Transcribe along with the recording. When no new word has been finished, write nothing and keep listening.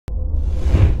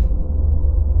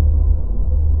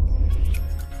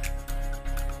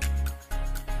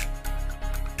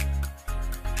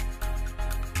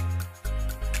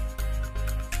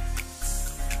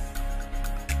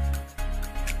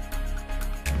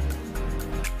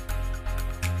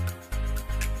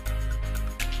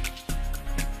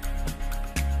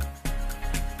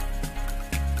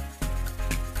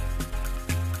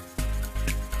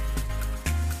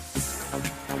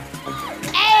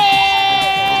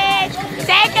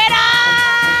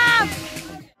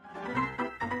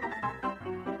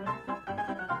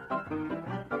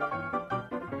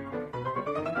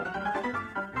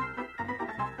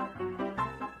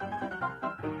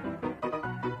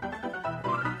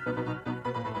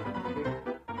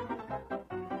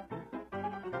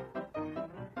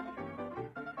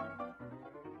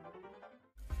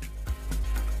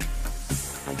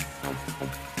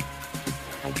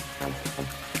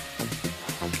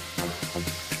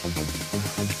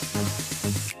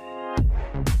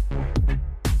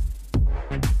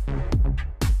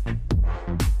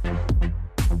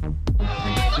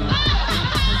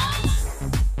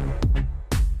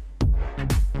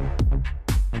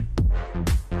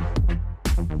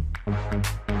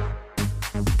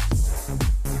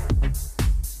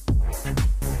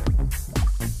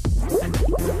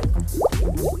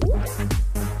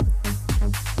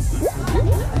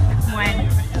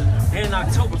In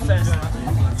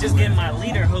Oktoberfest, just getting my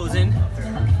leader hosen.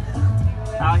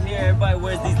 Out here, everybody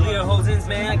wears these leader hosens,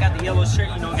 man. I got the yellow shirt,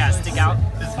 you know, gotta stick out,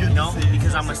 you know,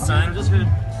 because I'm a son.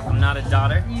 I'm not a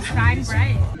daughter. You shine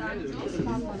bright.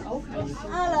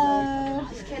 Hello.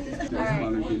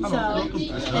 Alright, so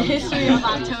the history of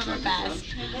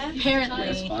Oktoberfest.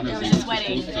 Apparently, there was this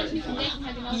wedding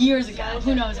years ago,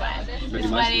 who knows when. This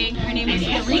wedding, her name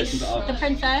was Reese, the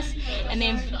princess, and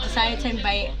they decided to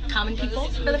invite common people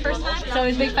for the first time. So it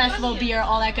was a big festival, beer,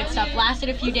 all that good stuff. Lasted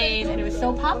a few days, and it was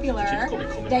so popular,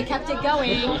 they kept it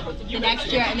going the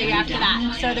next year and the year after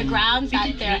that. So the grounds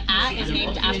that they're at is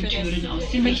named after this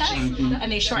princess,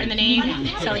 and they shorten the name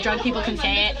so drunk people can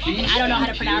say it. And I don't know how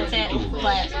to pronounce it,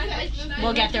 but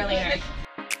we'll get there later.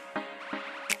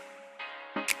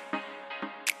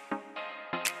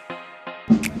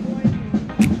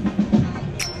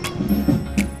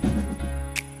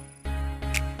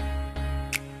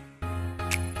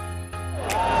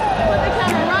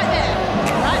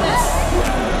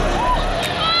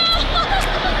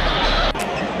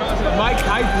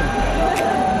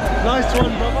 Nice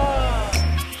one, brother.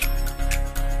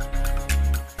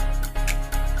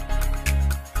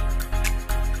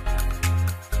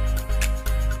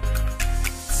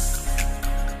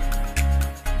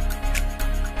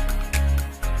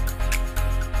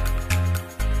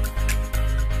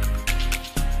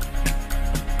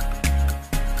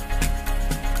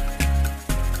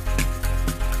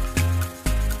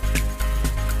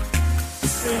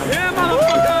 Yeah,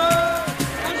 motherfucker!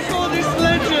 I saw this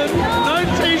legend, no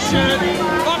t-shirt,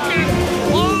 fucking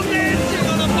all dancing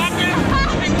on a fucking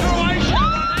Croatia!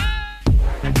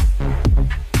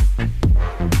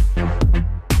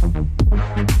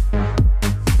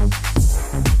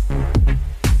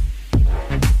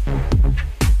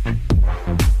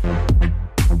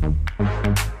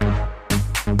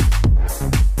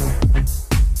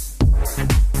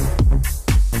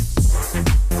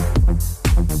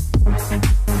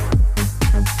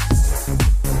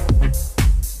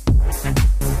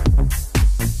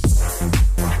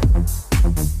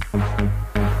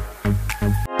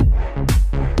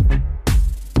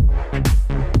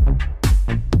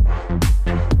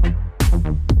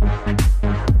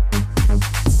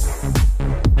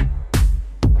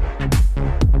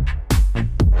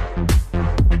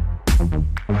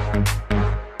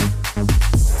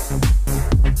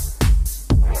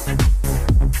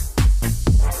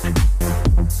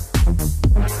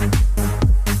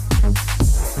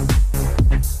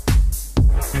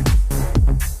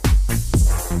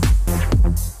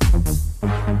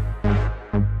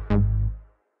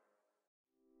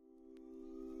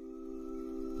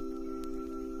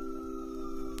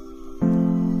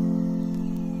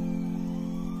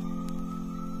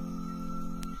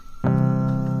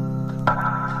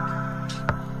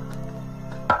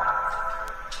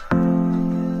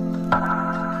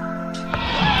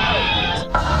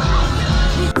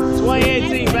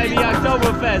 Baby,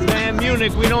 Oktoberfest, man.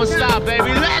 Munich, we don't stop, baby.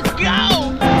 Let's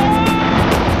go!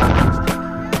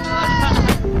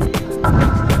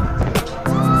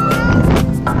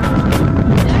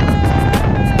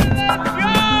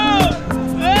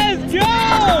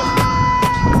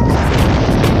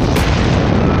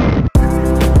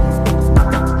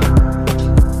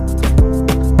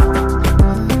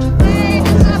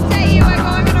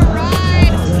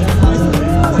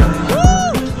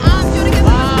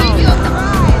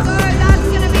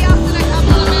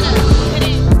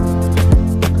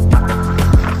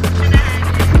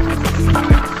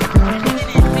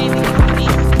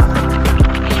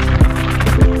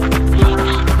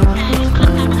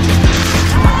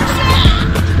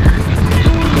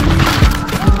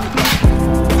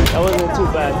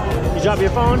 You drop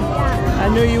your phone? Yeah. I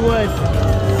knew you would.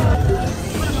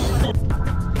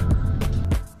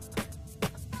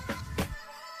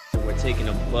 We're taking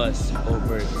a bus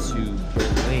over to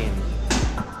Berlin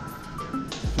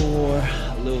for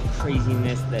a little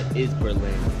craziness that is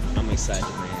Berlin. I'm excited,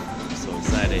 man. I'm so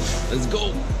excited. Let's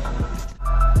go!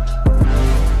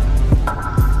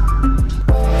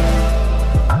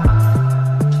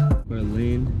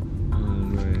 Berlin.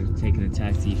 We're taking a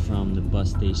taxi from the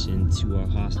bus station destination to our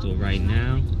hostel right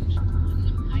now.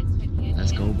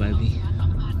 Let's go, baby.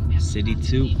 City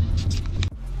 2.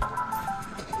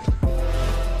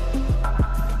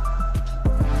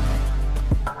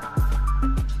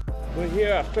 We're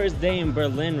here our first day in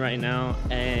Berlin right now,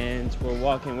 and we're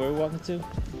walking. Where are we walking to?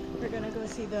 We're gonna go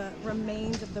see the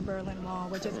remains of the Berlin Wall,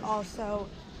 which is also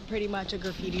pretty much a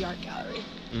graffiti art gallery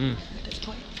at this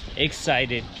point.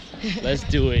 Excited. Let's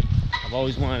do it. I've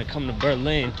always wanted to come to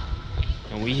Berlin,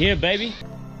 and we here, baby.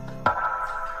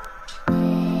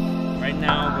 Right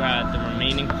now we're at the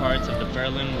remaining parts of the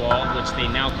Berlin Wall, which they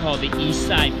now call the East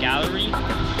Side Gallery.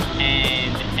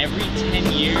 And every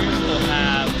 10 years they'll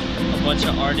have a bunch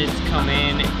of artists come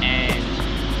in and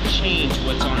change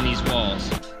what's on these walls.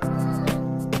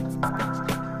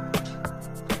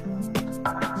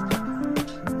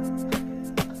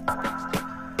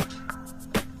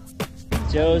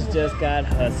 Joe's just got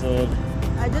hustled.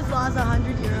 I just lost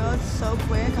 100 euros so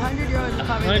quick. 100 euros is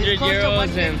probably 100 close to euros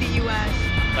 150 and US.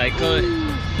 like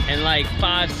in like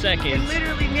 5 seconds. It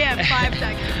literally, yeah, 5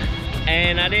 seconds.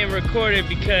 And I didn't record it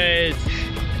because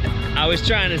I was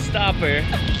trying to stop her,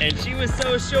 and she was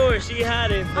so sure she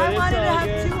had it. But I wanted to have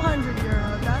good. 200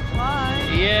 euros. That's why.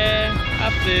 Yeah,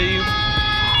 I feel you.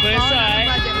 But it's alright.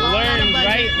 Learn,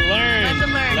 right? Learn.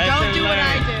 Lesson learned. Don't do what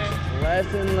I did.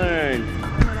 Lesson learned.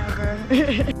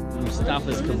 Whatever.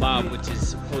 Mustafa's Kebab, which is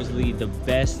supposedly the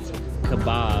best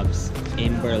kebabs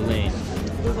in Berlin.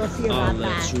 We will see about I'll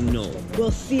let you know.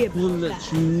 We'll see about We'll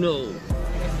let you know.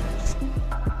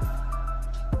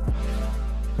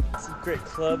 Secret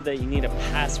club that you need a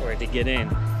password to get in.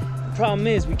 The problem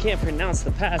is we can't pronounce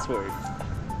the password.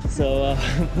 So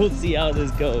we'll see how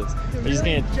this goes. We're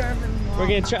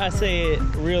gonna try to say it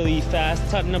really fast.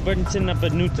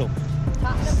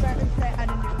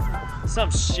 Some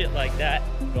shit like that.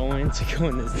 Going to go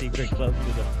in the secret club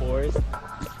through the forest.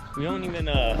 We don't even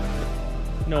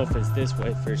know if it's this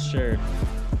way for sure,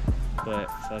 but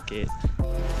fuck it.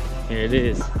 Here it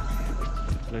is.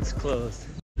 Looks closed.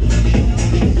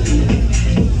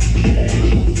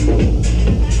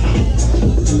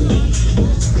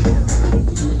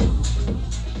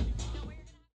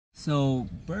 So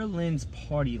Berlin's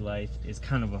party life is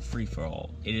kind of a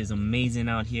free-for-all. It is amazing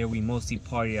out here. We mostly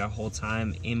partied our whole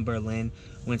time in Berlin.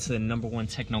 Went to the #1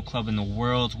 techno club in the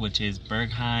world, which is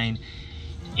Berghain.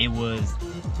 It was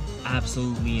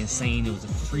absolutely insane. It was a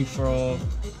free-for-all.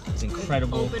 It was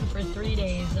incredible. Open for 3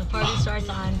 days. The party starts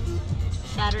on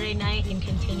Saturday night and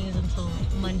continues until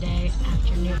Monday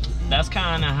afternoon. That's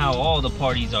kind of how all the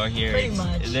parties are here. Pretty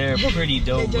much. They're pretty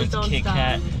dope. They Went to Kit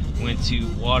Kat, went to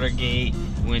Watergate,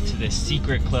 went to the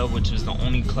secret club, which was the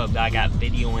only club that I got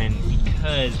video in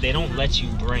because they don't let you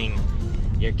bring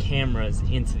your cameras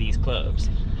into these clubs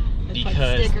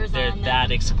because they're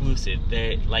that exclusive.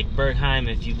 They're like Berghain.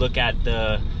 If you look at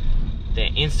the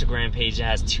Instagram page, it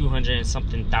has 200 and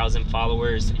something thousand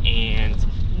followers and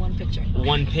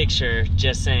one picture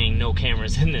just saying no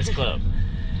cameras in this club.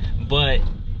 But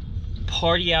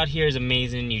party out here is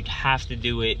amazing. You'd have to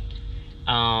do it.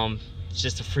 It's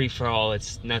just a free-for-all.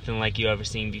 It's nothing like you ever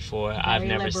seen before.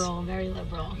 Very liberal.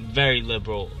 Very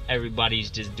liberal. Everybody's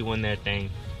just doing their thing,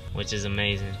 which is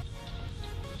amazing.